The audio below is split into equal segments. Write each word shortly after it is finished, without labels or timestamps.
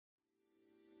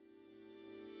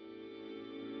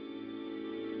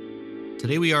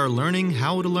Today we are learning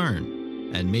how to learn,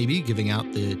 and maybe giving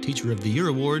out the Teacher of the Year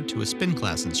award to a spin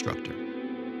class instructor.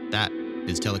 That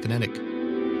is Telekinetic.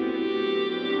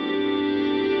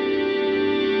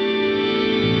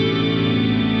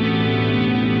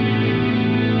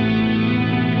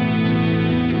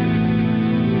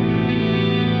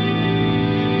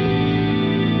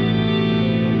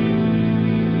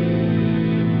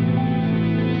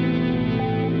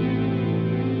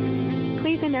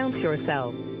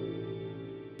 Yourself.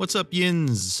 What's up,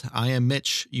 Yins? I am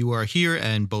Mitch. You are here,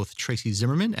 and both Tracy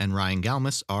Zimmerman and Ryan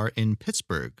Galmus are in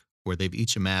Pittsburgh, where they've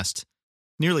each amassed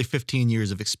nearly 15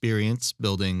 years of experience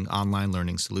building online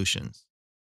learning solutions.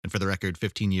 And for the record,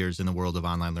 15 years in the world of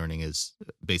online learning is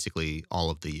basically all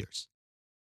of the years.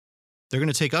 They're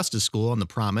going to take us to school on the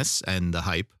promise and the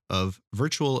hype of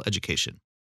virtual education.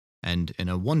 And in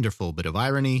a wonderful bit of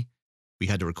irony, we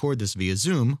had to record this via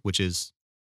Zoom, which is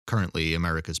currently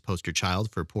America's poster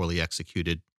child for poorly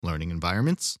executed learning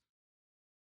environments.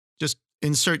 Just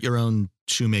insert your own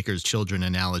shoemaker's children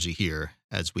analogy here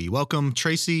as we welcome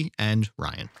Tracy and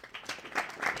Ryan.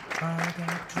 I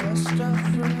got dressed up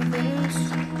for this.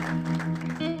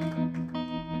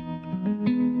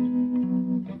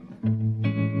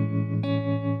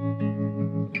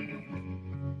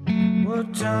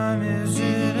 What time is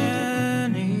it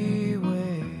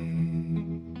anyway?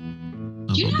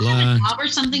 Do you not have a job or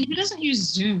something? Who doesn't use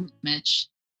Zoom, Mitch?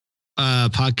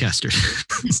 Podcaster.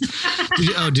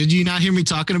 Did you not hear me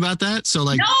talking about that? So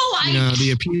no, I'm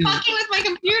fucking with my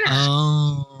computer.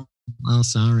 Oh, well,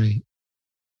 sorry.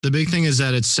 The big thing is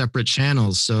that it's separate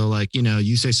channels. So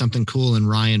you say something cool and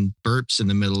Ryan burps in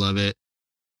the middle of it.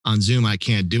 On Zoom, I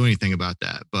can't do anything about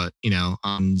that. But,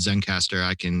 on Zencastr,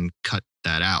 I can cut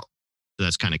that out. So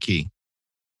that's kind of key.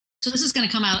 So this is going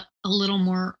to come out a little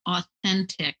more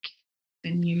authentic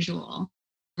than usual.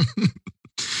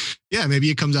 Yeah, maybe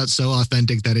it comes out so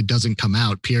authentic that it doesn't come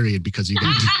out, period, because you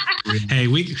guys Hey,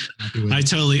 I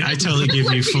totally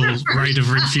give you full right of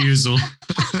refusal.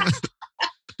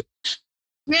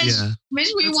 Mitch,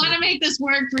 we want to make this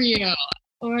work for you.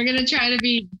 We're going to try to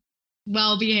be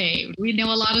well behaved. We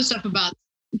know a lot of stuff about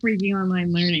freaking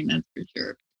online learning, that's for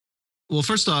sure. Well,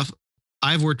 first off,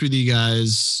 I've worked with you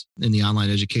guys in the online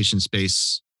education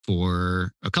space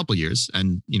for a couple of years,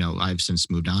 and I've since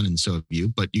moved on, and so have you.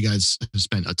 But you guys have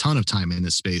spent a ton of time in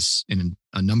this space in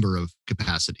a number of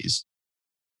capacities.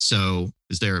 So,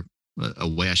 is there a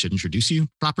way I should introduce you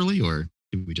properly, or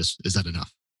is that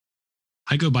enough?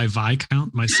 I go by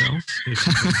Viscount myself.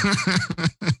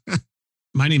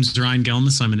 My name's Ryan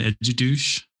Gelmus. I'm an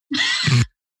edudouche.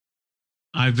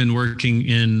 I've been working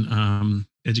in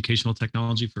educational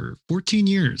technology for 14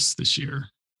 years this year.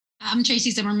 I'm Tracy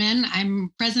Zimmerman.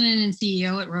 I'm president and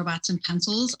CEO at Robots and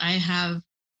Pencils. I have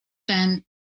spent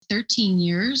 13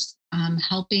 years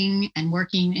helping and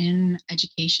working in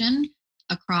education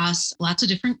across lots of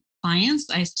different clients.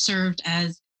 I served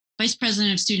as vice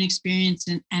president of student experience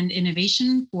and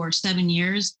innovation for 7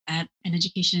 years at an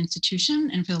education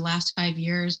institution. And for the last 5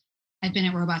 years, I've been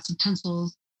at Robots and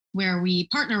Pencils, where we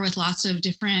partner with lots of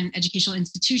different educational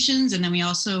institutions. And then we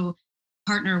also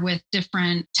partner with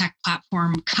different tech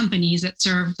platform companies that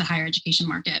serve the higher education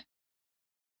market.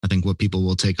 I think what people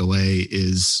will take away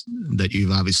is that you've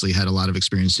obviously had a lot of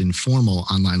experience in formal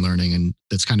online learning. And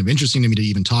that's kind of interesting to me to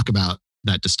even talk about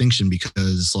that distinction,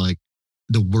 because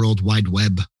the World Wide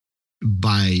Web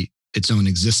by its own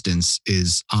existence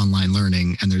is online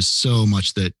learning. And there's so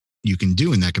much that you can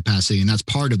do in that capacity. And that's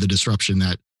part of the disruption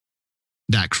that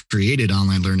created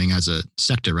online learning as a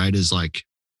sector, right? Is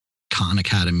Khan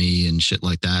Academy and shit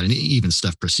like that. And even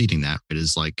stuff preceding that, right?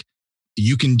 Is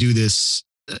you can do this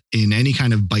in any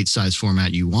kind of bite-sized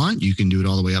format you want. You can do it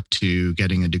all the way up to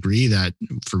getting a degree that,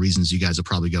 for reasons you guys will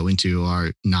probably go into,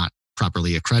 are not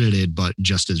properly accredited, but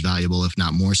just as valuable, if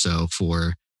not more so,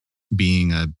 for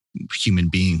being a human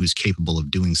being who's capable of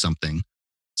doing something.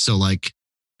 So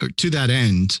to that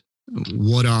end,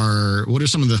 what are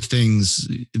some of the things,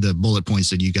 the bullet points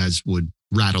that you guys would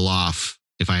rattle off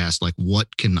if I asked,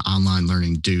 what can online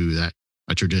learning do that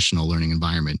a traditional learning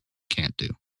environment can't do?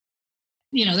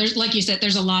 There's, like you said,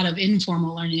 there's a lot of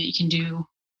informal learning that you can do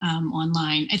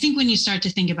online. I think when you start to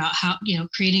think about how,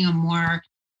 creating a more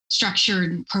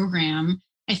structured program,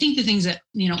 I think the things that,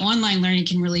 online learning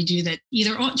can really do that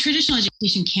either traditional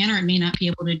education can or it may not be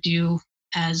able to do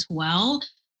as well.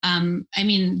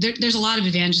 There's a lot of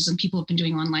advantages, and people have been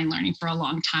doing online learning for a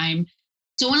long time.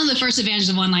 So one of the first advantages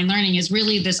of online learning is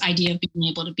really this idea of being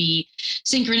able to be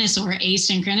synchronous or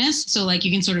asynchronous. So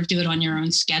you can sort of do it on your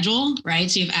own schedule,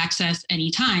 right? So you have access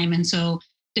anytime. And so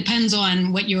depends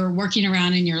on what you're working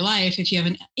around in your life. If you have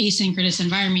an asynchronous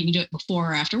environment, you can do it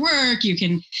before or after work. You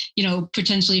can,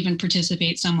 potentially even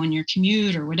participate some on your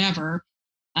commute or whatever.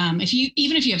 Even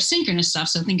if you have synchronous stuff,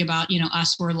 so think about,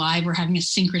 us, we're live, we're having a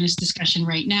synchronous discussion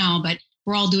right now, but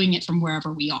we're all doing it from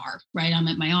wherever we are, right? I'm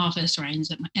at my office,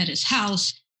 Ryan's at his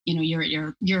house, you're at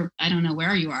your, I don't know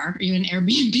where you are you in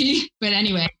Airbnb? But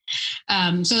anyway,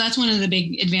 so that's one of the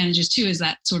big advantages too, is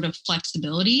that sort of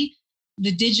flexibility.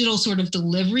 The digital sort of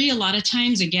delivery, a lot of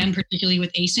times, again, particularly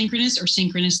with asynchronous or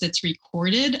synchronous that's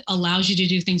recorded, allows you to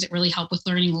do things that really help with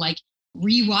learning, like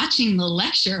rewatching the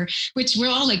lecture, which we're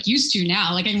all like used to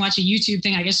now. Like I can watch a YouTube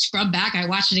thing, I just scrub back, I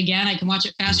watch it again, I can watch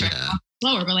it faster, I can watch it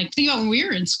slower. But like think about when we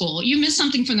were in school, you miss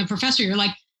something from the professor, you're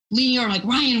like leaning over like,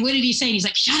 Ryan, what did he say? And he's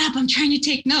like, shut up, I'm trying to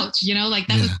take notes. Like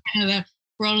that was kind of the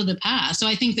world of the past. So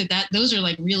I think that those are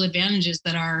like real advantages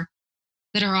that are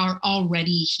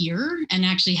already here and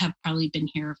actually have probably been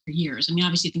here for years. I mean,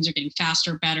 obviously things are getting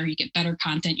faster, better, you get better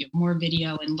content, you have more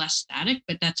video and less static,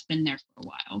 but that's been there for a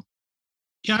while.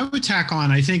 Yeah, I would tack on.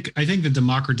 I think the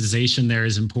democratization there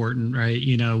is important, right?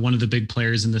 One of the big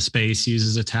players in the space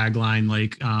uses a tagline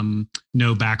like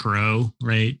no back row,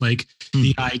 right? Like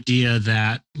the idea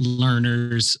that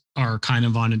learners are kind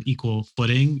of on an equal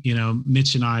footing.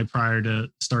 Mitch and I, prior to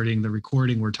starting the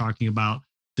recording, were talking about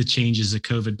the changes that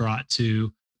COVID brought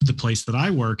to the place that I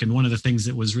work. And one of the things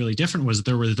that was really different was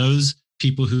there were those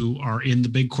people who are in the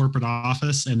big corporate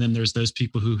office, and then there's those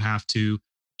people who have to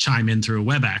chime in through a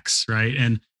WebEx, right?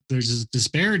 And there's a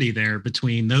disparity there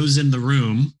between those in the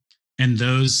room and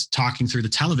those talking through the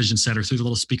television set or through the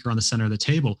little speaker on the center of the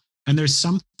table. And there's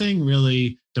something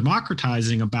really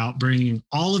democratizing about bringing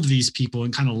all of these people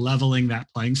and kind of leveling that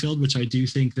playing field, which I do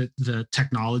think that the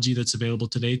technology that's available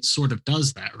today sort of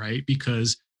does that, right?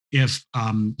 Because if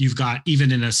you've got,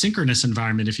 even in a synchronous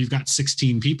environment, if you've got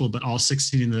 16 people, but all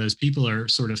 16 of those people are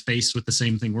sort of faced with the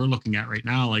same thing we're looking at right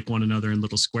now, like one another in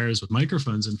little squares with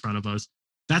microphones in front of us,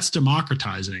 that's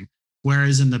democratizing.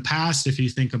 Whereas in the past, if you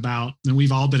think about, and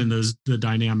we've all been in the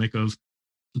dynamic of,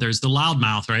 there's the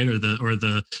loudmouth, right? Or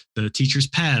the teacher's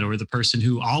pet, or the person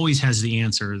who always has the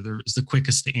answer, there's the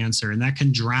quickest to answer, and that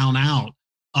can drown out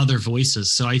other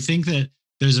voices. So I think that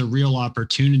there's a real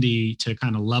opportunity to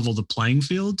kind of level the playing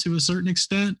field to a certain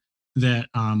extent that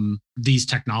these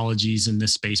technologies in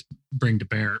this space bring to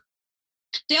bear.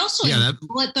 They also,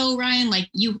 though, Ryan, like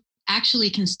you actually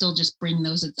can still just bring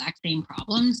those exact same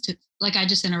problems to, like I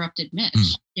just interrupted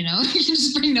Mitch, you can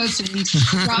just bring those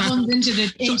same problems into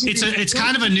the. It's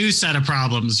kind of a new set of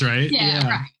problems, right?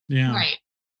 Yeah. Right.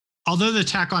 Although to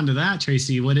tack onto that,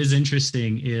 Tracy, what is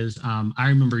interesting is I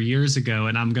remember years ago,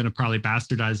 and I'm going to probably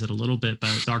bastardize it a little bit, but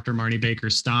Dr. Marnie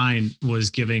Baker Stein was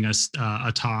giving us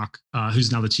a talk,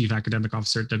 who's now the chief academic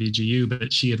officer at WGU,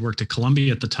 but she had worked at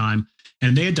Columbia at the time.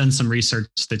 And they had done some research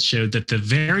that showed that the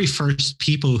very first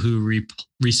people who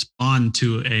respond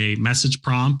to a message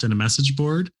prompt and a message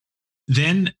board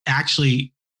then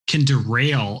actually can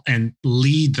derail and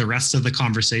lead the rest of the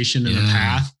conversation in a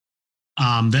path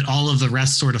that all of the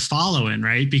rest sort of follow in,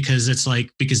 right? Because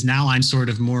because now I'm sort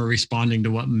of more responding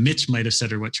to what Mitch might have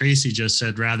said or what Tracy just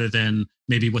said, rather than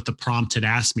maybe what the prompt had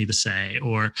asked me to say.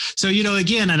 Or so,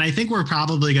 again, and I think we're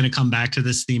probably going to come back to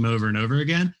this theme over and over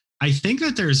again. I think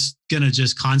that there's going to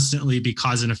just constantly be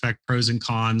cause and effect, pros and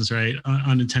cons, right?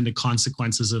 Unintended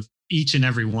consequences of each and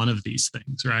every one of these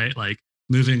things, right? Like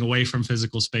moving away from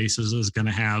physical spaces is going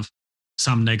to have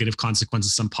some negative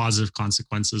consequences, some positive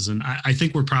consequences. And I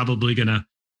think we're probably going to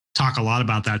talk a lot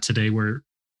about that today, where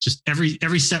just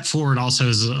every step forward also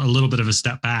is a little bit of a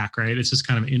step back, right? It's just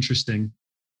kind of interesting.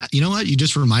 You know what? You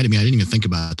just reminded me. I didn't even think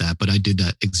about that, but I did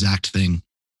that exact thing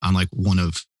on like one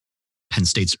of Penn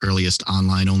State's earliest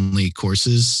online only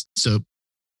courses. So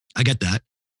I get that.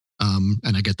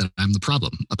 And I get that I'm the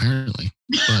problem, apparently.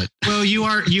 But well, you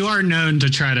are known to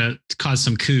try to cause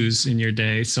some coups in your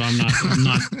day. So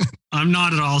I'm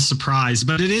not at all surprised.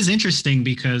 But it is interesting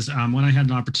because when I had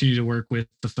an opportunity to work with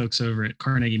the folks over at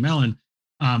Carnegie Mellon,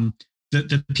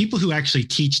 the people who actually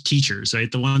teach teachers,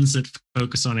 right? The ones that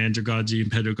focus on andragogy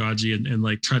and pedagogy and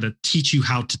like try to teach you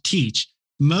how to teach.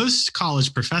 Most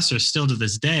college professors still to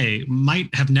this day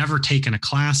might have never taken a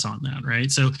class on that,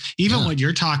 right? So even what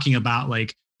you're talking about,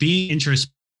 like being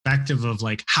introspective of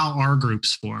like how are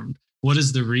groups formed? What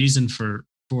is the reason for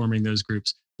forming those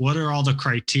groups? What are all the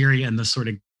criteria and the sort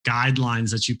of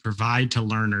guidelines that you provide to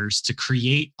learners to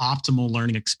create optimal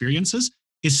learning experiences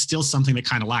is still something that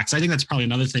kind of lacks. I think that's probably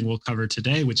another thing we'll cover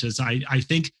today, which is I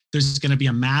think there's going to be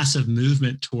a massive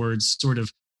movement towards sort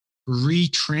of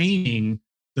retraining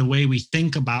the way we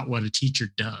think about what a teacher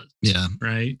does. Yeah.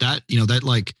 Right. That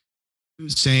like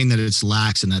saying that it's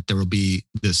lax and that there will be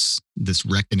this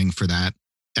reckoning for that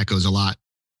echoes a lot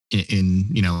in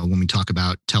when we talk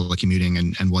about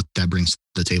telecommuting and what that brings to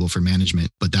the table for management.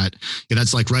 But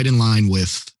that's like right in line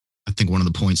with, I think, one of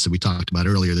the points that we talked about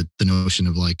earlier, that the notion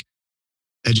of like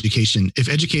education. If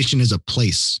education is a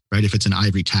place, right? If it's an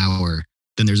ivory tower,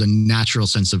 then there's a natural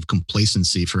sense of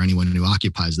complacency for anyone who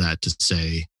occupies that to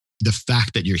say the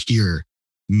fact that you're here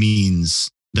means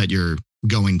that you're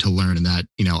going to learn, and that,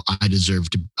 I deserve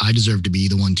to be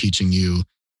the one teaching you,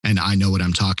 and I know what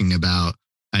I'm talking about.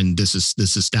 And this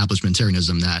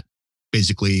establishmentarianism that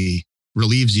basically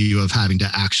relieves you of having to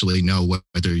actually know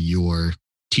whether you're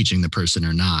teaching the person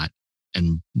or not,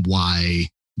 and why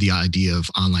the idea of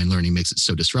online learning makes it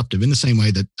so disruptive, in the same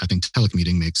way that I think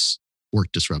telecommuting makes work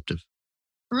disruptive.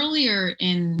 Earlier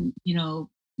in,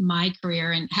 my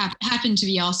career, and happened to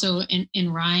be also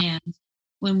in Ryan's,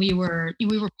 when we were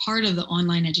part of the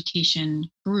online education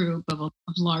group of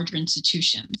larger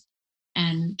institutions.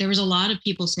 And there was a lot of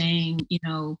people saying,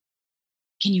 can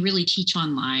you really teach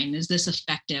online? Is this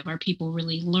effective? Are people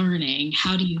really learning?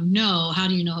 How do you know? How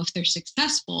do you know if they're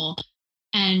successful?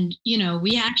 And,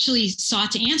 we actually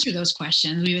sought to answer those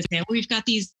questions. We would say,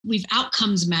 well, we've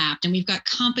outcomes mapped, and we've got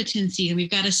competency, and we've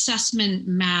got assessment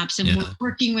maps, and we're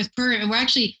working with and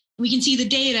we can see the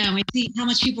data, and we see how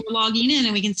much people are logging in,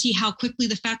 and we can see how quickly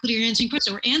the faculty are answering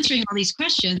questions. We're answering all these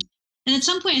questions. And at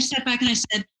some point I stepped back and I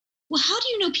said, well, how do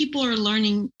you know people are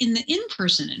learning in the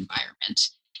in-person environment?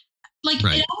 Like,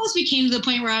 right. It almost became to the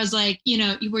point where I was like,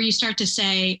 where you start to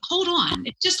say, hold on,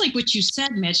 it's just like what you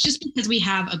said, Mitch, just because we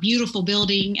have a beautiful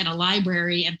building and a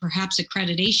library and perhaps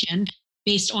accreditation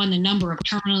based on the number of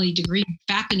terminally degreed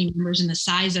faculty members and the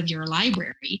size of your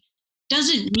library,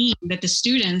 doesn't mean that the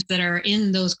students that are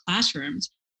in those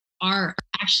classrooms are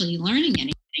actually learning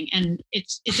anything. And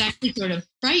it's actually sort of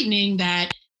frightening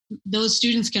that those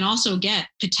students can also get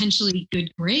potentially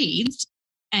good grades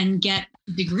and get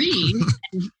degrees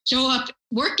and show up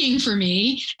working for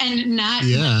me and not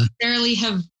necessarily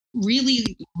have really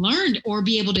learned or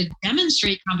be able to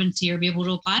demonstrate competency or be able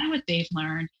to apply what they've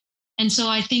learned. And so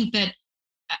I think that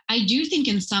I do think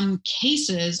in some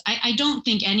cases, I don't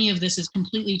think any of this is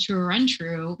completely true or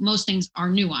untrue. Most things are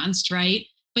nuanced, right?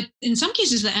 But in some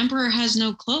cases, the emperor has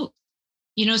no clothes.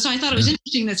 So I thought it was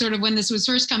interesting that sort of when this was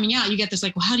first coming out, you get this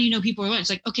like, well, how do you know people are learning? It's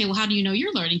like, okay, well, how do you know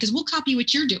you're learning? Because we'll copy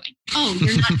what you're doing. Oh,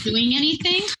 you're not doing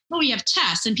anything? Oh, we have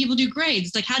tests and people do grades.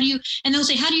 It's like, and they'll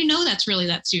say, how do you know that's really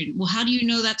that student? Well, how do you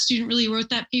know that student really wrote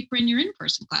that paper in your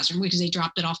in-person classroom? Because they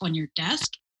dropped it off on your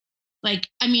desk? Like,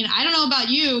 I mean, I don't know about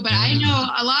you, but I know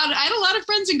I had a lot of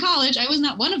friends in college. I was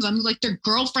not one of them. Like, their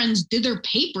girlfriends did their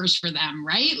papers for them,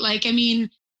 right? Like, I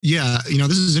mean. Yeah,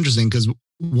 this is interesting because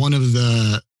one of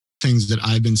the things that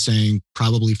I've been saying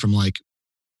probably from like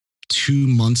 2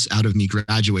 months out of me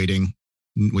graduating,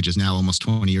 which is now almost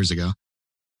 20 years ago,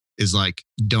 is like,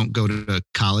 don't go to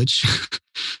college.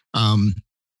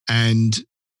 And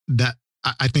that,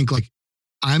 I think, like,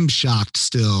 I'm shocked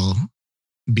still,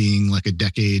 being like a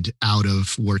decade out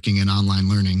of working in online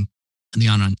learning and the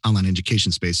online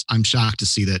education space. I'm shocked to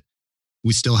see that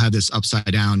we still have this upside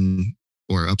down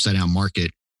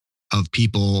market of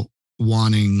people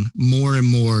wanting more and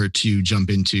more to jump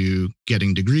into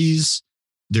getting degrees.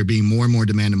 There being more and more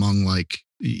demand among like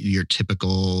your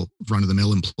typical run of the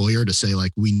mill employer to say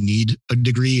like, we need a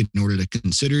degree in order to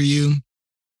consider you.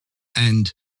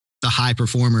 And the high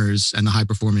performers and the high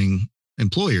performing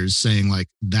employers saying like,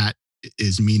 that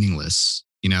is meaningless.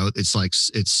 It's like,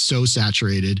 it's so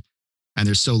saturated and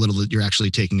there's so little that you're actually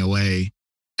taking away.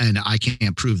 And I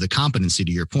can't prove the competency,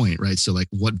 to your point, right? So like,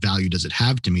 what value does it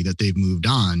have to me that they've moved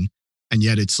on? And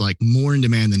yet it's like more in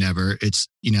demand than ever. It's,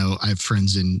 I have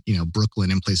friends in,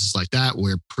 Brooklyn and places like that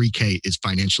where pre-K is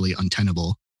financially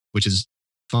untenable, which is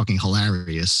fucking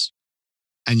hilarious.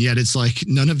 And yet it's like,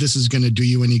 none of this is going to do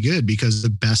you any good, because the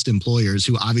best employers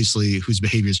whose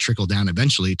behaviors trickle down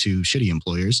eventually to shitty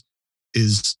employers,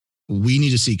 is we need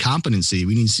to see competency.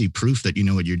 We need to see proof that you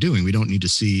know what you're doing. We don't need to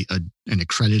see an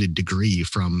accredited degree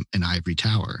from an ivory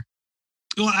tower.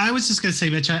 Well, I was just going to say,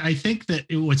 Mitch, I think that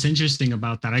what's interesting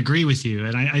about that, I agree with you.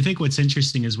 And I think what's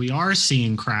interesting is we are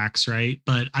seeing cracks, right?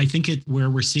 But I think where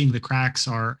we're seeing the cracks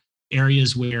are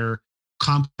areas where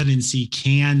competency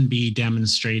can be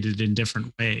demonstrated in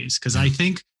different ways. Because I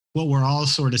think what we're all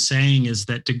sort of saying is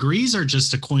that degrees are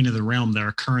just a coin of the realm. They're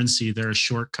a currency, they're a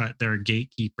shortcut, they're a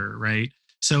gatekeeper, right?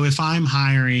 So if I'm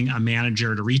hiring a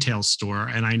manager at a retail store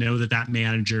and I know that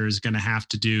manager is going to have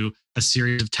to do a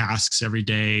series of tasks every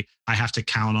day, I have to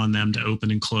count on them to open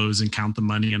and close and count the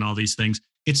money and all these things.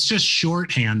 It's just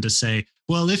shorthand to say,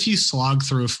 well, if you slog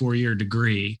through a 4-year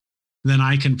degree, then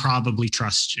I can probably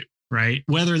trust you, right?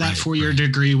 Whether that Right, 4-year right.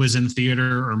 degree was in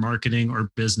theater or marketing or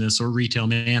business or retail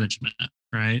management,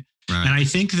 right? Right. And I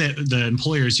think that the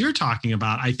employers you're talking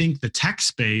about, I think the tech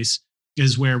space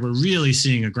is where we're really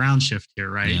seeing a ground shift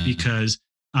here, right? Yeah. Because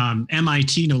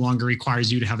MIT no longer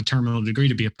requires you to have a terminal degree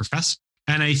to be a professor.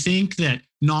 And I think that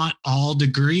not all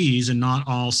degrees and not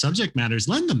all subject matters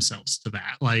lend themselves to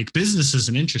that. Like business is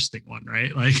an interesting one,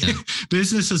 right? Like Yeah.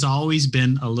 business has always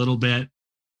been a little bit,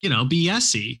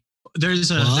 BSy. There's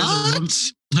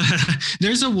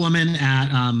there's a woman at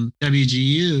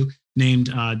WGU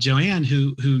named Joanne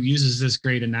who uses this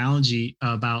great analogy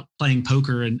about playing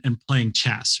poker and playing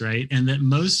chess, right? And that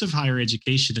most of higher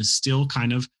education is still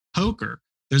kind of poker.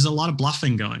 There's a lot of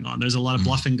bluffing going on. There's a lot of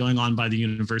bluffing going on by the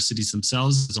universities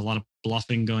themselves. There's a lot of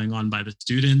bluffing going on by the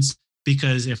students.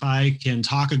 Because if I can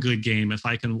talk a good game, if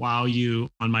I can wow you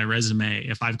on my resume,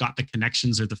 if I've got the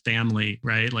connections or the family,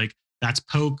 right? Like that's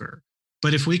poker.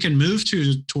 But if we can move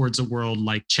towards a world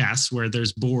like chess, where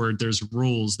there's board, there's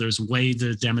rules, there's way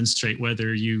to demonstrate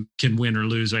whether you can win or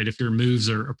lose, right? If your moves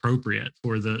are appropriate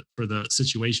for the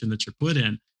situation that you're put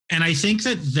in. And I think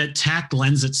that tech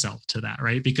lends itself to that,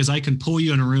 right? Because I can pull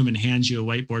you in a room and hand you a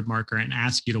whiteboard marker and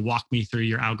ask you to walk me through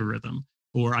your algorithm.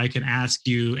 Or I can ask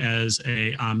you as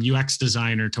a UX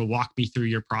designer to walk me through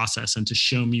your process and to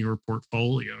show me your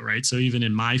portfolio, right? So even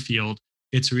in my field,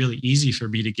 it's really easy for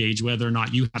me to gauge whether or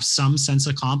not you have some sense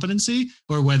of competency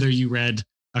or whether you read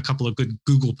a couple of good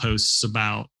Google posts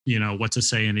about, what to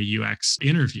say in a UX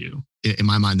interview. In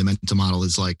my mind, the mental model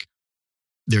is like,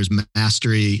 there's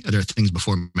mastery, there are things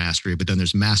before mastery, but then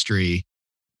there's mastery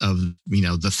of,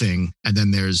 the thing. And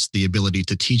then there's the ability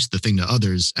to teach the thing to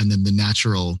others. And then the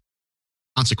natural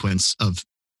consequence of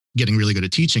getting really good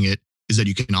at teaching it is that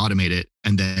you can automate it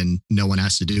and then no one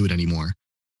has to do it anymore.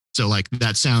 So like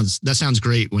that sounds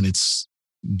great when it's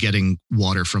getting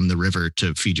water from the river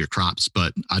to feed your crops,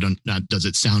 but does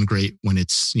it sound great when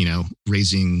it's,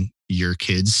 raising your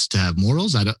kids to have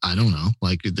morals? I don't know.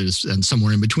 Like and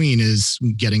somewhere in between is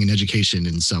getting an education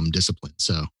in some discipline.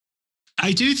 So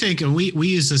I do think, and we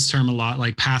use this term a lot,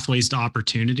 like pathways to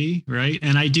opportunity, right?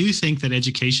 And I do think that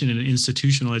education and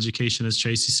institutional education, as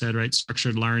Tracy said, right,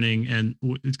 structured learning and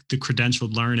the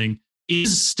credentialed learning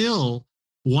is still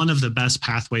one of the best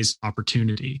pathways to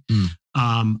opportunity.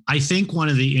 I think one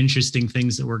of the interesting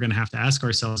things that we're going to have to ask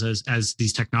ourselves as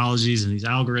these technologies and these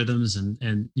algorithms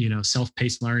and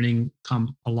self-paced learning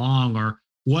come along, or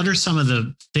what are some of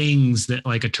the things that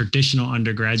like a traditional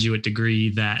undergraduate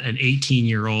degree that an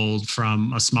 18-year-old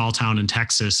from a small town in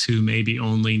Texas who maybe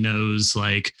only knows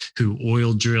like who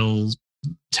oil drill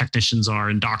technicians are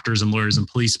and doctors and lawyers and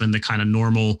policemen, the kind of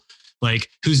normal, like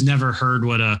who's never heard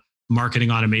what a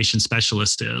marketing automation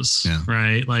specialist is,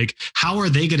 right? Like, how are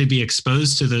they going to be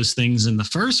exposed to those things in the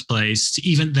first place to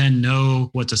even then know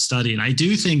what to study? And I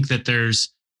do think that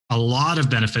there's a lot of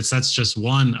benefits. That's just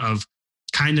one of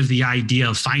kind of the idea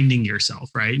of finding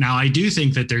yourself, right? Now, I do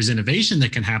think that there's innovation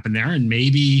that can happen there, and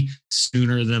maybe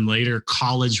sooner than later,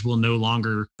 college will no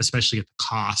longer, especially at the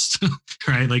cost,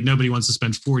 right? Like nobody wants to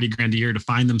spend 40 grand a year to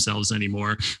find themselves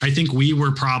anymore. I think we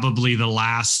were probably the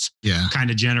last kind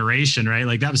of generation, right?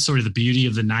 Like that was sort of the beauty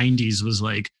of the 90s was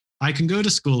like, I can go to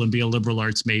school and be a liberal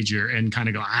arts major and kind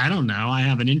of go, I don't know, I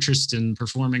have an interest in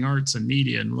performing arts and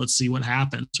media and let's see what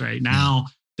happens, right? Now,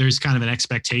 there's kind of an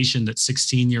expectation that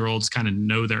 16-year-olds kind of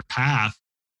know their path.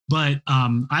 But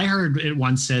I heard it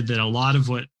once said that a lot of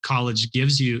what college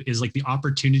gives you is like the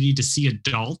opportunity to see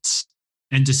adults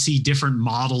and to see different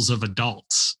models of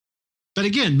adults. But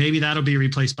again, maybe that'll be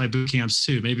replaced by boot camps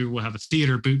too. Maybe we'll have a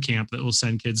theater boot camp that we'll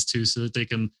send kids to so that they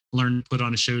can learn to put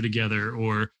on a show together,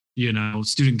 or,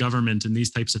 student government and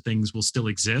these types of things will still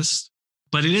exist.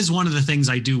 But it is one of the things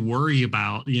I do worry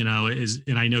about, and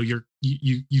I know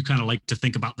you kind of like to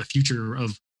think about the future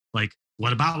of like,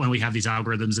 what about when we have these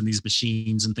algorithms and these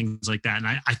machines and things like that? And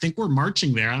I think we're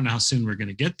marching there. I don't know how soon we're going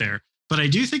to get there, but I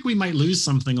do think we might lose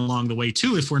something along the way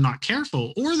too, if we're not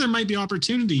careful, or there might be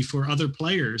opportunity for other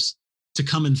players to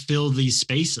come and fill these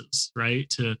spaces, right?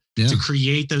 To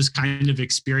create those kind of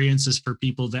experiences for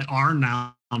people that are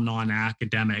now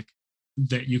non-academic,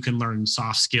 that you can learn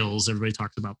soft skills. Everybody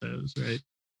talks about those, right?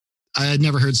 I had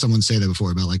never heard someone say that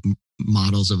before about like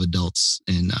models of adults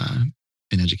in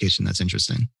education. That's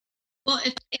interesting. Well,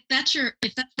 if that's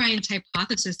Ryan's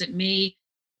hypothesis, it may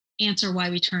answer why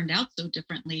we turned out so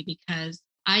differently, because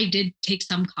I did take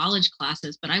some college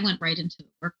classes, but I went right into the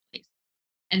workplace.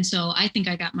 And so I think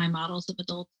I got my models of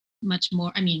adults much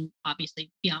more, obviously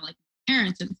beyond like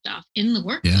parents and stuff, in the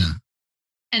workplace. Yeah.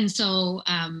 And so,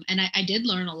 and I did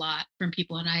learn a lot from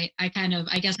people. And I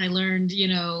guess I learned,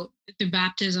 through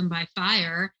baptism by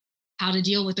fire, how to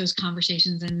deal with those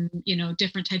conversations and,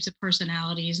 different types of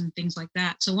personalities and things like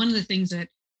that. So one of the things that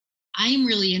I'm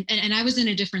really in, and I was in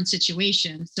a different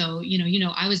situation. So,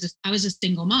 I was a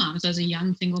single mom. So I was a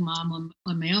young single mom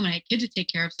on my own. And I had a kid to take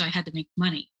care of. So I had to make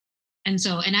money. And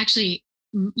actually,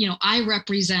 I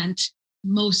represent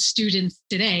most students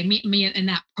today, me in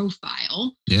that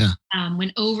profile. Yeah.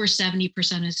 When over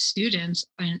 70% of students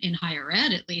in higher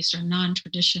ed, at least, are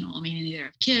non-traditional. I mean, they either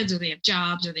have kids or they have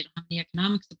jobs or they don't have any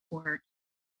economic support.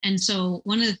 And so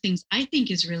one of the things I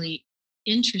think is really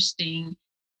interesting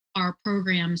are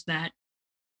programs that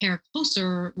pair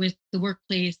closer with the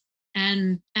workplace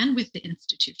and with the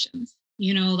institutions.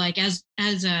 Like as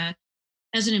an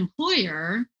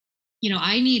employer,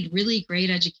 I need really great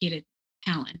educated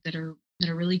talent that are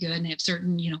really good, and they have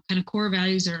certain, kind of core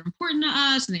values that are important to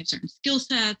us, and they have certain skill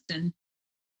sets. And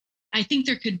I think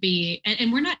there could be,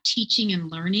 and we're not teaching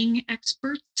and learning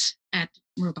experts at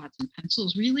Robots and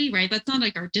Pencils, really, right? That's not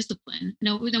like our discipline.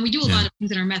 No, then we do a lot of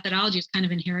things in our methodology is kind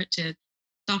of inherent to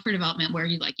software development, where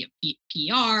you have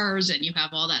PRs and you have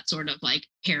all that sort of like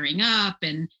pairing up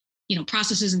and,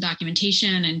 processes and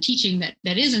documentation and teaching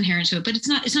that is inherent to it, but it's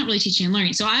not really teaching and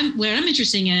learning. So what I'm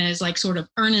interested in is like sort of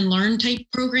earn and learn type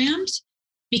programs,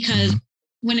 because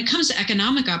when it comes to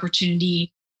economic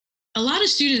opportunity, a lot of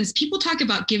students, people talk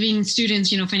about giving students,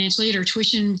 financial aid or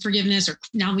tuition forgiveness, or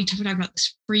now we talk about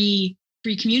this free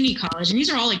community college. And these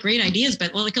are all like great ideas,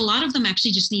 but like a lot of them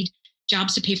actually just need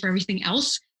jobs to pay for everything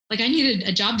else. Like I needed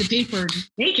a job to pay for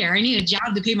daycare. I need a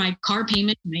job to pay my car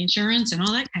payment, my insurance, and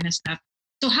all that kind of stuff.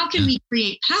 So how can we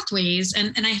create pathways?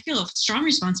 And I feel a strong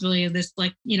responsibility of this,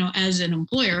 like, as an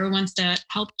employer who wants to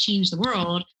help change the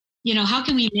world, how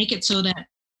can we make it so that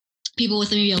people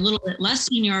with maybe a little bit less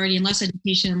seniority and less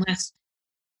education and less,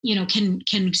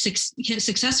 can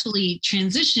successfully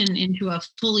transition into a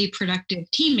fully productive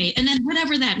teammate, and then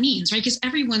whatever that means, right? Because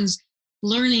everyone's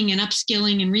learning and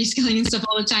upskilling and reskilling and stuff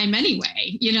all the time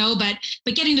anyway,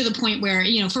 but getting to the point where,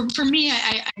 for me,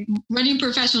 I'm running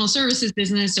professional services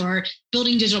business or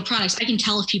building digital products, I can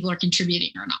tell if people are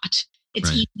contributing or not. It's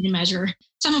easy to measure.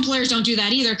 Some employers don't do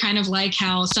that either, kind of like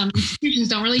how some institutions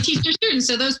don't really teach their students.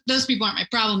 So those people aren't my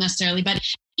problem necessarily, but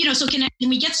so can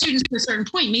we get students to a certain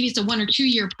point? Maybe it's a 1 or 2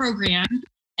 year program,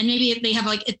 and maybe they have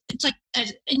like, it's like an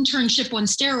internship on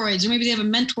steroids, or maybe they have a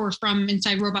mentor from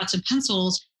inside Robots and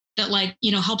Pencils that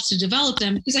helps to develop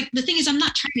them. Because like the thing is, I'm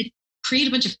not trying to create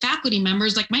a bunch of faculty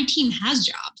members. Like my team has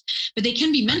jobs, but they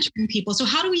can be mentoring people. So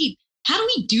how do we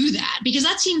do that? Because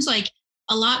that seems like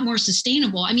a lot more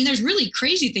sustainable. I mean, there's really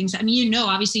crazy things. I mean,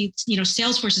 obviously,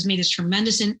 Salesforce has made this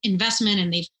tremendous investment,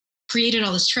 and they've created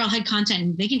all this trailhead content,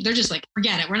 and they're just like,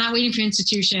 forget it. We're not waiting for your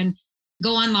institution.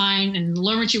 Go online and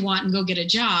learn what you want and go get a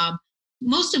job.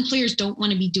 Most employers don't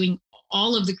want to be doing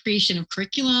all of the creation of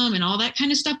curriculum and all that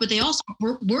kind of stuff, but they also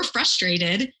were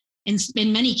frustrated in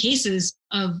many cases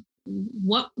of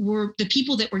what were the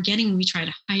people that we're getting when we try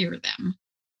to hire them,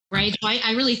 right? So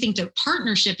I really think the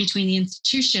partnership between the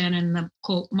institution and the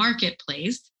quote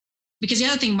marketplace, because the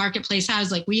other thing marketplace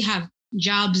has, like, we have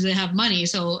jobs that have money.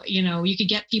 So, you could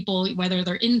get people, whether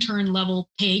they're intern level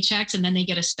paychecks, and then they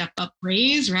get a step up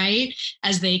raise, right?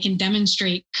 As they can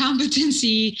demonstrate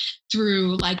competency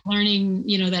through like learning,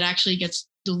 that actually gets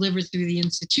delivered through the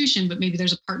institution. But maybe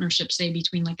there's a partnership, say,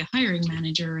 between like a hiring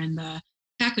manager and the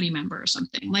faculty member or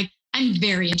something. Like, I'm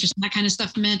very interested in that kind of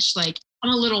stuff, Mitch. Like,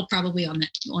 I'm a little probably on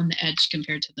the edge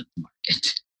compared to the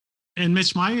market. And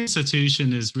Mitch, my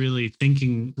institution is really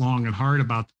thinking long and hard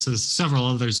about this, as several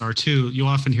others are too. You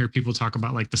often hear people talk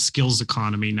about like the skills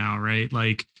economy now, right?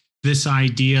 Like this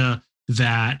idea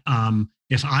that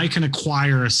if I can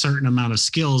acquire a certain amount of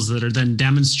skills that are then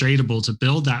demonstratable to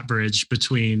build that bridge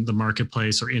between the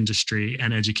marketplace or industry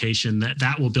and education,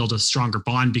 that will build a stronger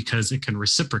bond because it can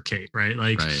reciprocate, right?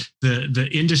 Like the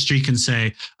industry can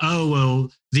say, oh,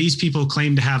 well, these people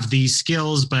claim to have these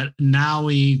skills, but now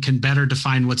we can better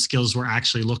define what skills we're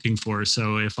actually looking for.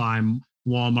 So if I'm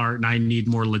Walmart and I need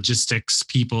more logistics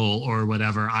people or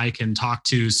whatever, I can talk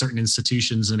to certain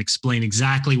institutions and explain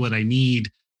exactly what I need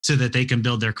so that they can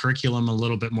build their curriculum a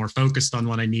little bit more focused on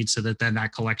what I need, so that then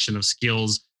that collection of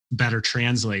skills better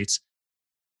translates.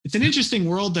 It's an interesting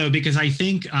world, though, because I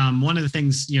think one of the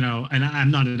things, and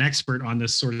I'm not an expert on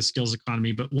this sort of skills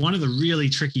economy, but one of the really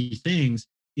tricky things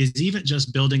is even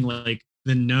just building like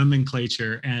the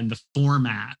nomenclature and the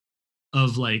format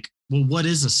of like, well, what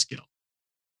is a skill?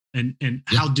 And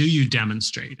how do you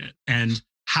demonstrate it? And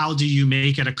how do you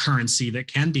make it a currency that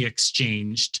can be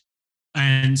exchanged?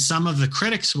 And some of the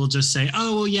critics will just say,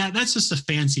 oh, well, yeah, that's just a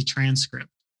fancy transcript,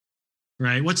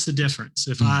 right? What's the difference?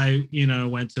 If I,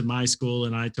 went to my school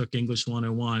and I took English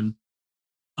 101,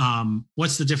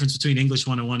 what's the difference between English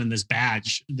 101 and this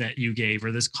badge that you gave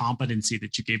or this competency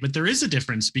that you gave? But there is a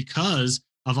difference because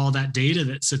of all that data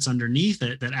that sits underneath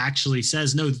it that actually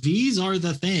says, no, these are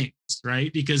the things,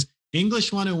 right? Because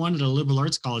English 101 at a liberal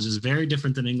arts college is very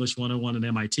different than English 101 at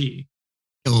MIT.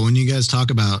 Well, when you guys talk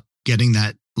about getting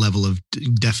that level of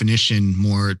definition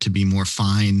more to be more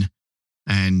fine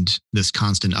and this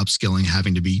constant upskilling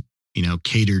having to be,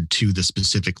 catered to the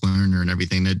specific learner and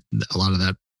everything, that a lot of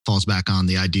that falls back on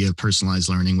the idea of personalized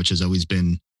learning, which has always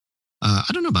been, I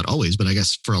don't know about always, but I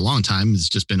guess for a long time, it's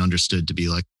just been understood to be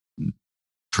like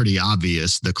pretty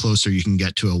obvious. The closer you can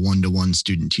get to a 1-to-1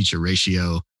 student teacher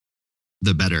ratio,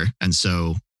 the better. And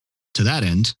so to that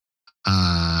end,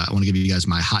 I want to give you guys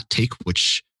my hot take,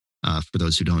 which for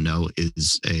those who don't know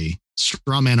is a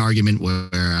straw man argument where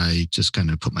I just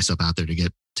kind of put myself out there to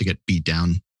get beat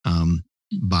down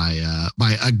by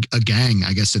a gang,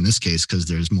 I guess in this case, because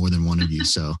there's more than one of you.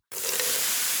 So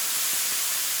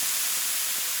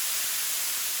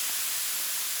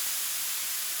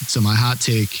my hot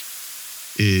take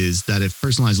is that if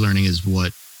personalized learning is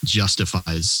what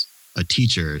justifies a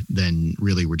teacher, then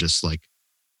really we're just like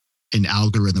an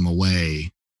algorithm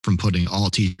away from putting all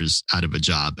teachers out of a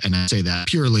job. And I say that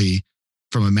purely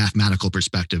from a mathematical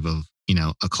perspective of,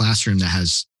 a classroom that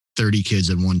has 30 kids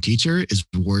and one teacher is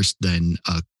worse than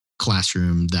a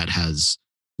classroom that has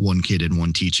one kid and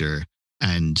one teacher.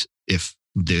 And if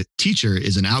the teacher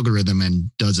is an algorithm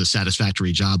and does a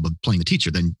satisfactory job of playing the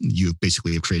teacher, then you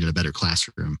basically have created a better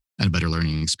classroom and a better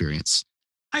learning experience.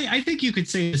 I think you could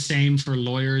say the same for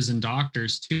lawyers and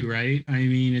doctors too, right? I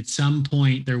mean, at some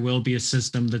point there will be a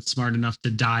system that's smart enough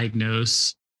to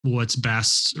diagnose what's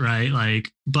best, right?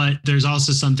 But there's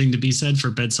also something to be said for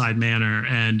bedside manner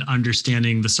and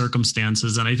understanding the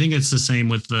circumstances. And I think it's the same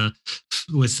with the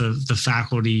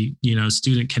faculty,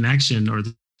 student connection or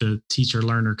the teacher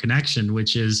learner connection,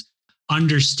 which is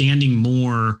understanding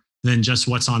more than just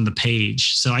what's on the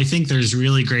page. So I think there's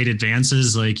really great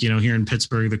advances here in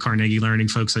Pittsburgh, the Carnegie Learning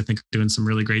folks, I think are doing some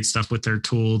really great stuff with their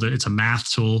tool. It's a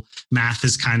math tool. Math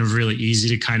is kind of really easy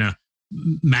to kind of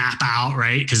map out,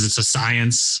 right? Because it's a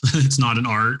science, it's not an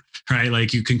art,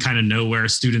 right? You can kind of know where a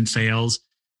student fails,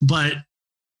 but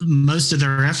most of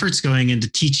their efforts going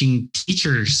into teaching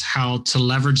teachers how to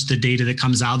leverage the data that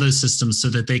comes out of those systems so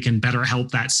that they can better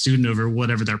help that student over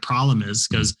whatever their problem is.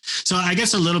 So I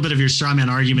guess a little bit of your straw man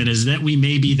argument is that we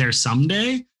may be there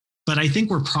someday, but I think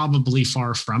we're probably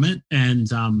far from it. And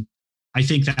I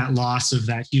think that loss of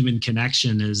that human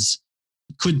connection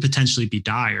could potentially be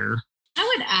dire.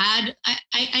 I would add,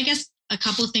 I guess a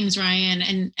couple of things,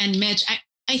 Ryan and Mitch.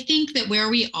 I think that where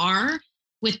we are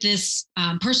with this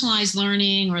personalized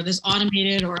learning or this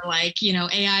automated or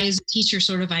AI as a teacher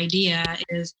sort of idea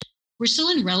is we're still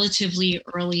in relatively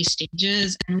early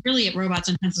stages. And really at Robots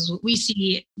and Pencils, what we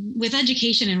see with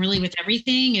education and really with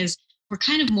everything is we're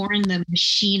kind of more in the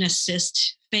machine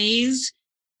assist phase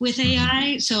with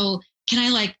AI. So can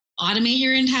I automate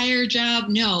your entire job?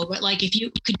 No, but if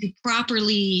you could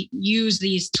properly use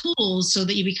these tools so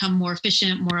that you become more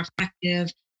efficient, more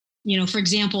effective. For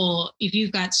example, if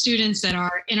you've got students that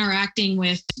are interacting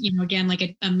with,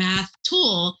 again, a math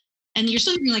tool, and you're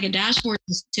still using a dashboard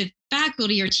to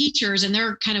faculty or teachers, and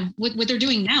they're kind of what they're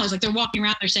doing now is they're walking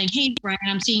around, they're saying, hey, Brian,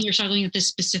 I'm seeing you're struggling with this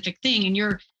specific thing, and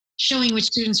you're showing which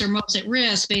students are most at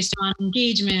risk based on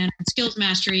engagement and skills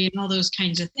mastery and all those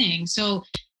kinds of things. So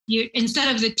you,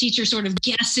 instead of the teacher sort of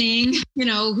guessing,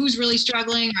 who's really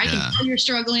struggling, or I can tell you're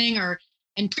struggling,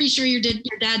 and pretty sure your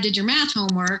dad did your math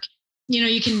homework.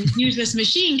 You can use this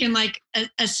machine can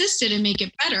assist it and make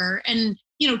it better. And,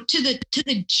 to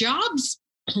the jobs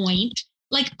point,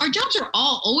 our jobs are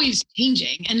always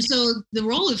changing. And so the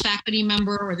role of faculty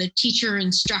member or the teacher,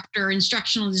 instructor,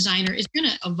 instructional designer is going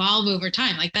to evolve over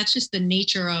time. That's just the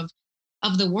nature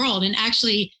of the world. And it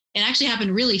actually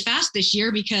happened really fast this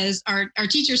year because our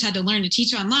teachers had to learn to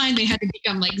teach online. They had to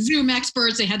become Zoom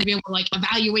experts. They had to be able to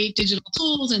evaluate digital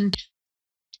tools. And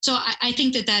so I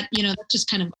think that that's just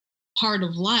kind of part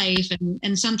of life.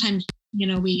 And sometimes,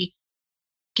 we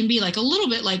can be a little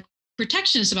bit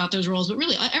protectionist about those roles, but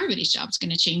really everybody's job is going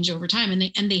to change over time. And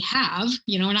they have,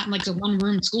 we're not in the one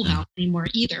room schoolhouse anymore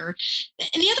either.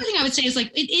 And the other thing I would say is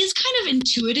it is kind of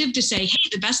intuitive to say, hey,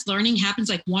 the best learning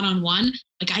happens one-on-one.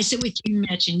 I sit with you,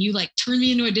 Mitch, and you turn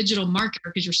me into a digital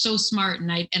marketer because you're so smart and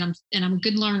I'm a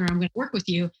good learner. I'm going to work with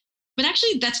you. But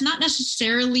actually that's not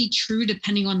necessarily true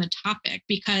depending on the topic,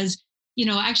 because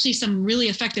actually some really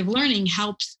effective learning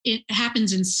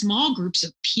happens in small groups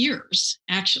of peers,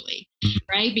 actually,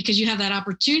 right? Because you have that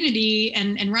opportunity.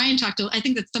 And Ryan I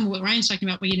think that's some of what Ryan's talking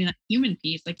about, getting that human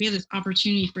piece. We have this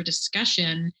opportunity for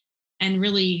discussion and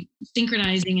really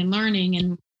synchronizing and learning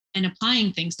and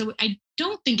applying things. So I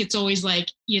don't think it's always like,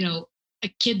 a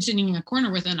kid sitting in a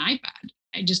corner with an iPad.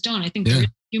 I just don't. I think there is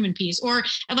a human piece. Or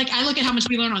like, I look at how much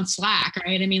we learn on Slack,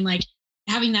 right? I mean, like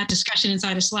having that discussion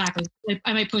inside of Slack, like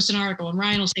I might post an article and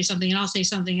Ryan will say something and I'll say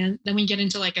something. And then we get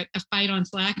into like a fight on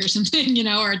Slack or something,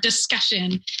 or a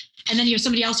discussion. And then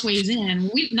somebody else weighs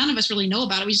in. None of us really know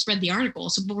about it. We just read the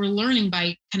article. So, but we're learning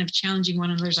by kind of challenging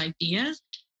one another's ideas.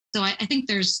 So I think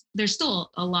there's still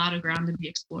a lot of ground to be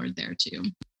explored there too.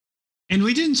 And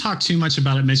we didn't talk too much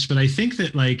about it, Mitch, but I think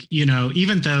that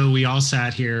even though we all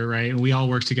sat here, right, and we all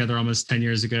worked together almost 10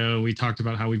 years ago, we talked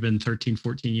about how we've been 13,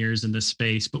 14 years in this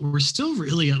space, but we're still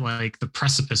really at like the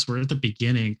precipice. We're at the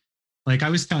beginning. Like I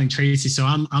was telling Tracy, so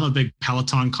I'm a big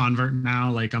Peloton convert now,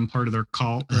 like I'm part of their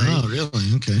cult. Right? Oh,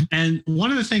 really? Okay. And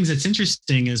one of the things that's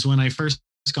interesting is when I first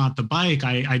got the bike,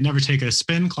 I'd never taken a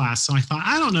spin class. So I thought,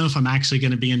 I don't know if I'm actually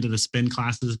going to be into the spin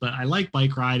classes, but I like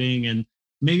bike riding and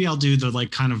maybe I'll do the like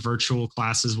kind of virtual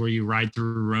classes where you ride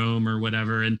through Rome or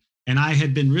whatever. And I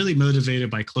had been really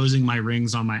motivated by closing my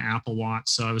rings on my Apple Watch.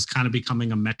 So I was kind of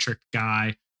becoming a metric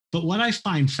guy. But what I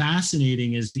find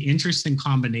fascinating is the interesting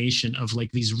combination of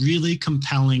like these really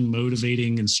compelling,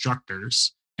 motivating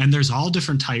instructors. And there's all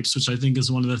different types, which I think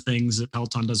is one of the things that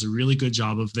Peloton does a really good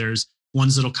job of. There's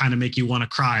ones that'll kind of make you want to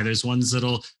cry. There's ones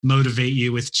that'll motivate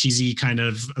you with cheesy kind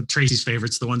of Tracy's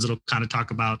favorites, the ones that'll kind of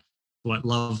talk about what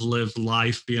love, live,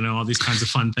 life, all these kinds of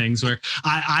fun things where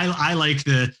I like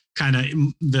the kind of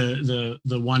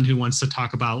the one who wants to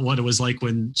talk about what it was like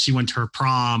when she went to her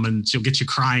prom and she'll get you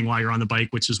crying while you're on the bike,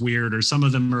 which is weird. Or some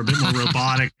of them are a bit more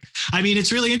robotic. I mean,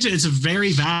 it's really interesting. It's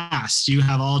very vast. You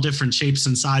have all different shapes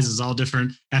and sizes, all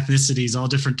different ethnicities, all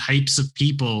different types of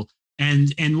people.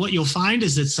 And what you'll find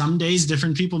is that some days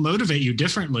different people motivate you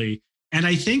differently. And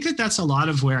I think that that's a lot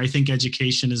of where I think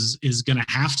education is going to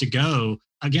have to go.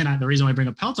 Again, the reason why I bring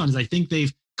up Peloton is I think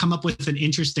they've come up with an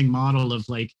interesting model of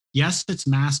like, yes, it's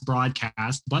mass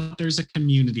broadcast, but there's a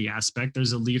community aspect.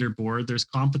 There's a leaderboard, there's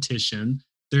competition.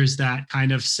 There's that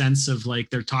kind of sense of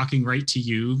like, they're talking right to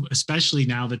you, especially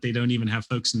now that they don't even have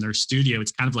folks in their studio.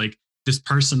 It's kind of like this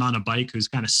person on a bike who's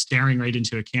kind of staring right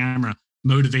into a camera,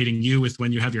 motivating you with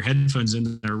when you have your headphones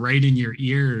in, they're right in your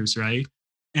ears, right?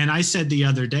 And I said the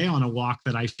other day on a walk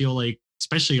that I feel like,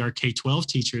 especially our K-12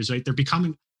 teachers, right? They're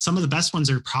becoming, some of the best ones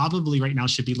are probably right now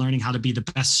should be learning how to be the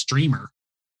best streamer.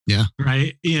 Yeah.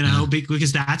 Right.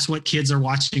 Because that's what kids are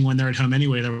watching when they're at home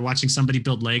anyway. They're watching somebody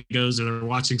build Legos or they're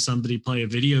watching somebody play a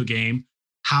video game.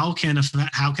 How can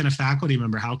a faculty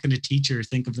member, how can a teacher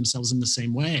think of themselves in the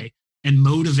same way and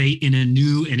motivate in a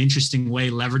new and interesting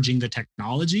way, leveraging the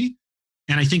technology?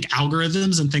 And I think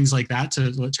algorithms and things like that,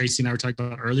 to what Tracy and I were talking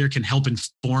about earlier, can help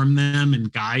inform them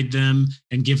and guide them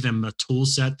and give them a tool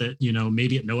set that,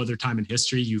 maybe at no other time in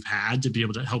history you've had to be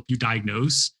able to help you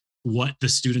diagnose what the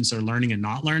students are learning and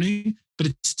not learning. But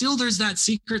it's still, there's that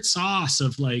secret sauce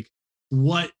of like,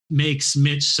 what makes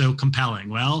Mitch so compelling?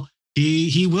 Well,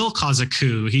 he will cause a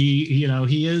coup. He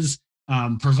is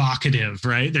provocative,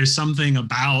 right? There's something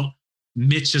about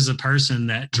Mitch as a person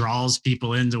that draws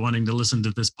people into wanting to listen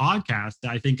to this podcast.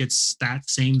 I think it's that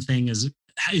same thing is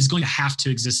going to have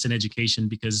to exist in education,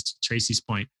 because to Tracy's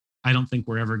point, I don't think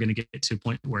we're ever going to get to a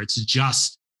point where it's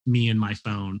just me and my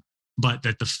phone, but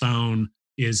that the phone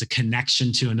is a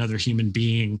connection to another human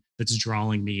being that's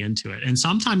drawing me into it. And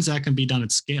sometimes that can be done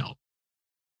at scale.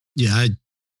 Yeah.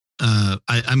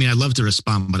 I mean, I'd love to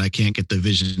respond, but I can't get the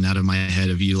vision out of my head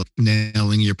of you like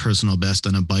nailing your personal best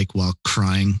on a bike while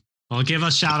crying. I'll give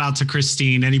a shout out to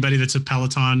Christine. Anybody that's a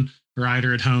Peloton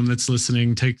rider at home that's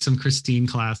listening, take some Christine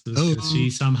classes. Oh, she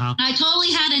somehow. I totally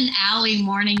had an Allie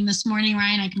morning this morning,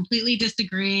 Ryan. I completely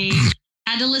disagree.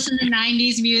 Had to listen to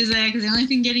 90s music. The only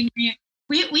thing getting me.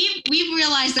 We've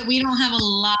realized that we don't have a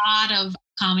lot of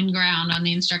common ground on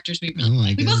the instructors we really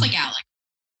like. We both like Alex.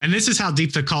 And this is how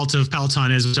deep the cult of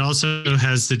Peloton is, which also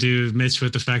has to do, Mitch,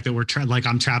 with the fact that we're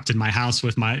I'm trapped in my house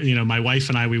with my wife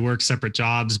and I, we work separate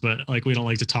jobs, but like, we don't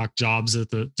like to talk jobs at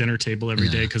the dinner table every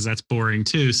day because that's boring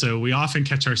too. So we often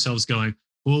catch ourselves going,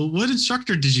 well, what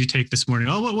instructor did you take this morning?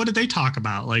 Oh, what did they talk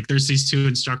about? Like there's these two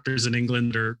instructors in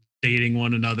England are dating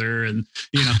one another. And,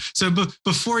 so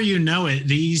before you know it,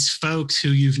 these folks who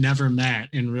you've never met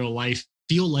in real life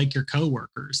feel like your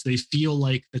coworkers. They feel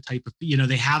like the type of,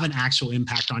 they have an actual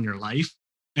impact on your life.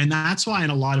 And that's why in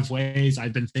a lot of ways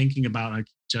I've been thinking about, like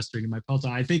gesturing to my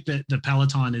Peloton, I think that the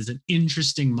Peloton is an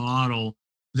interesting model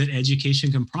that education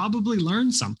can probably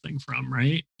learn something from,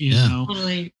 right? You know?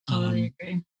 Totally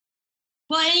agree.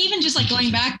 Well, and even just like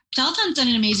going back, Peloton's done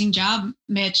an amazing job,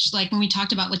 Mitch, like when we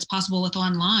talked about what's possible with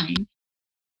online.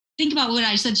 think about what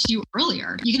I said to you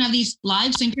earlier. You can have these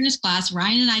live synchronous class.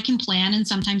 Ryan and I can plan, and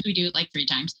sometimes we do it like 3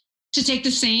 times, to take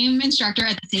the same instructor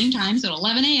at the same time. So at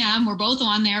 11 a.m., we're both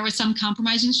on there with some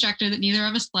compromised instructor that neither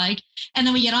of us like. And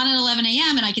then we get on at 11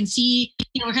 a.m. and I can see,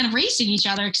 we're kind of racing each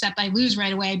other, except I lose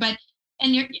right away. But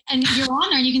and you're on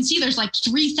there and you can see there's like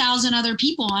 3,000 other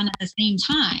people on at the same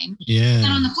time. Yeah.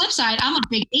 And on the flip side, I'm a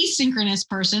big asynchronous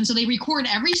person. So they record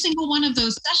every single one of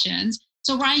those sessions.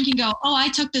 So Ryan can go, oh, I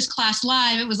took this class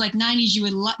live. It was like 90s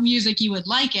music. You would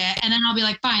like it. And then I'll be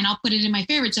like, fine, I'll put it in my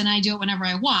favorites and I do it whenever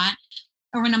I want,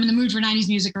 or when I'm in the mood for 90s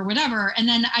music or whatever. And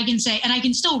then I can say, and I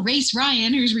can still race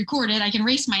Ryan, who's recorded. I can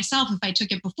race myself if I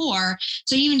took it before.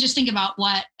 So even just think about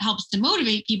what helps to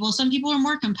motivate people. Some people are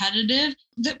more competitive,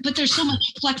 but there's so much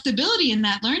flexibility in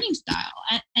that learning style.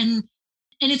 And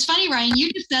it's funny, Ryan,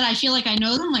 you just said, I feel like I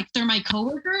know them, like they're my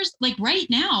coworkers. Like right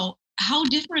now, how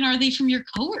different are they from your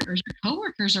coworkers? Your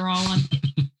coworkers are all on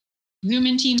Zoom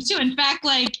and Teams too. In fact,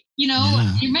 like, you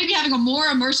may be having a more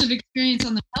immersive experience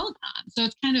on the Peloton. So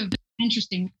it's kind of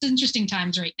interesting. It's interesting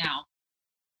times right now.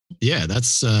 Yeah,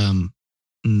 that's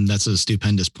a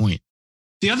stupendous point.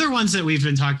 The other ones that we've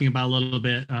been talking about a little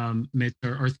bit, Mitch,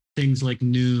 are things like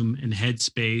Noom and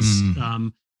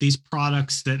Headspace. These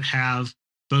products that have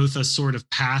both a sort of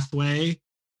pathway,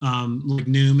 like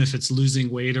Noom, if it's losing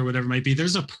weight or whatever it might be,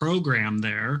 there's a program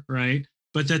there, right?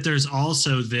 But that there's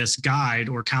also this guide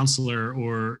or counselor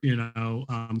or,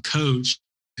 coach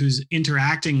who's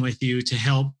interacting with you to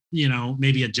help,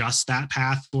 maybe adjust that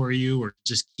path for you or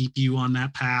just keep you on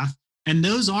that path. And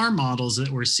those are models that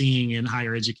we're seeing in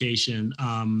higher education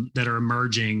that are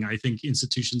emerging. I think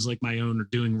institutions like my own are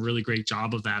doing a really great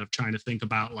job of that, of trying to think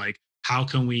about like, how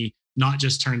can we not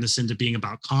just turn this into being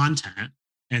about content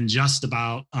and just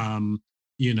about,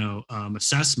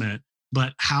 assessment,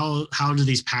 but how do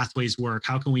these pathways work?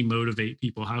 How can we motivate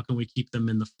people? How can we keep them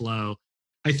in the flow?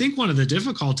 I think one of the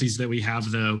difficulties that we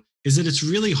have, though, is that it's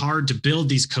really hard to build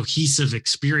these cohesive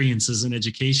experiences in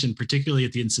education, particularly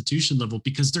at the institution level,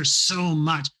 because there's so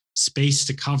much space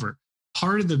to cover.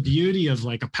 Part of the beauty of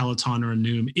like a Peloton or a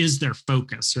Noom is their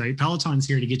focus, right? Peloton's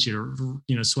here to get you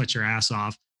to, sweat your ass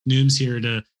off. Noom's here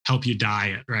to help you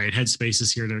diet, right? Headspace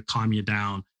is here to calm you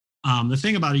down. The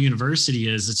thing about a university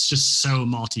is it's just so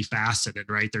multifaceted,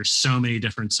 right? There's so many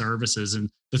different services. And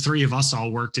the three of us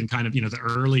all worked in kind of, the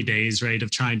early days, right,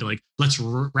 of trying to like, let's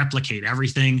replicate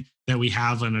everything that we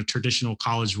have in a traditional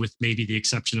college with maybe the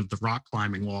exception of the rock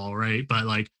climbing wall, right? But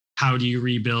like, how do you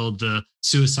rebuild the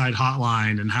suicide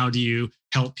hotline? And how do you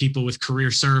help people with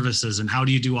career services? And how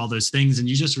do you do all those things? And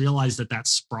you just realize that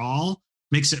sprawl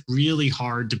makes it really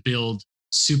hard to build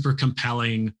super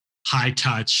compelling, high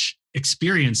touch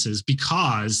experiences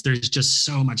because there's just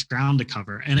so much ground to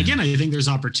cover. And again, I think there's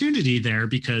opportunity there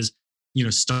because,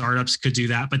 startups could do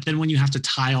that. But then when you have to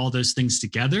tie all those things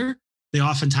together, they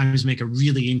oftentimes make a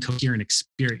really incoherent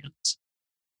experience.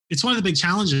 It's one of the big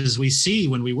challenges we see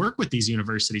when we work with these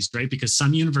universities, right? Because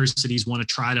some universities want to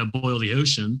try to boil the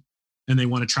ocean and they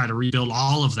want to try to rebuild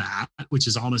all of that, which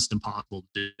is almost impossible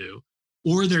to do.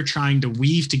 Or they're trying to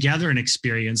weave together an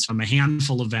experience from a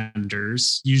handful of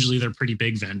vendors. Usually they're pretty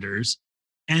big vendors.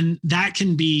 And that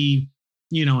can be,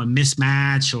 a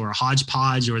mismatch or a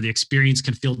hodgepodge, or the experience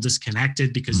can feel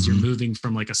disconnected because you're moving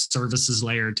from like a services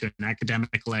layer to an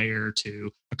academic layer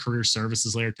to a career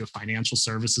services layer to a financial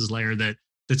services layer that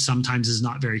sometimes is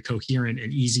not very coherent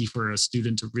and easy for a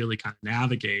student to really kind of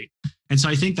navigate. And so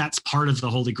I think that's part of the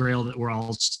holy grail that we're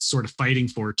all sort of fighting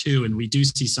for too. And we do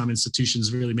see some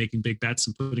institutions really making big bets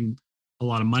and putting a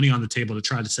lot of money on the table to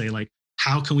try to say, like,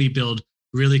 how can we build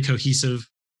really cohesive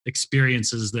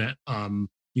experiences that,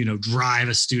 drive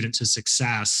a student to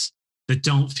success that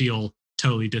don't feel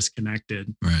totally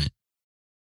disconnected. Right.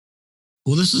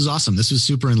 Well, this is awesome. This was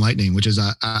super enlightening, which is,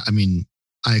 I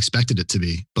expected it to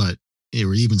be, but there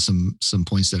were even some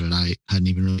points that I hadn't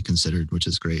even really considered, which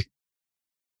is great.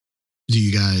 Do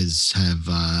you guys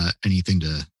have anything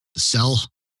to sell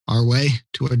our way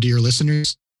to our dear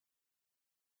listeners?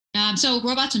 So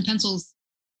Robots and Pencils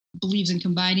believes in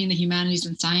combining the humanities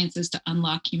and sciences to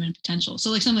unlock human potential. So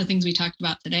like some of the things we talked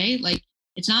about today, like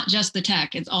it's not just the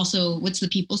tech, it's also what's the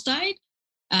people side.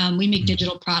 We make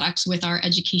digital products with our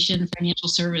education, financial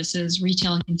services,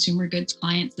 retail and consumer goods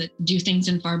clients that do things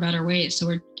in far better ways. So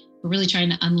we're really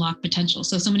trying to unlock potential.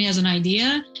 So if somebody has an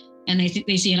idea and they think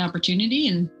they see an opportunity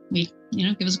and we,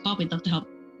 give us a call, we'd love to help.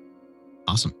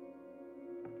 Awesome.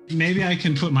 Maybe I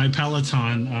can put my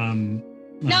Peloton,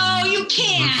 no, you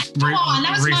can't. Come on,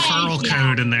 that was referral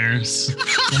code in there. So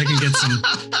I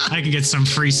can get some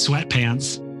free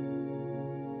sweatpants.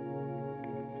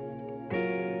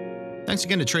 Thanks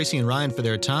again to Tracy and Ryan for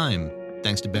their time.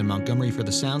 Thanks to Ben Montgomery for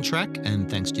the soundtrack, and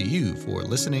thanks to you for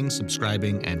listening,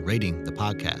 subscribing, and rating the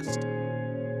podcast.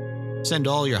 Send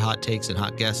all your hot takes and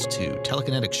hot guests to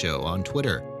Telekinetic Show on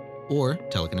Twitter or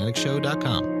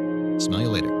telekineticshow.com. Smell you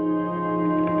later.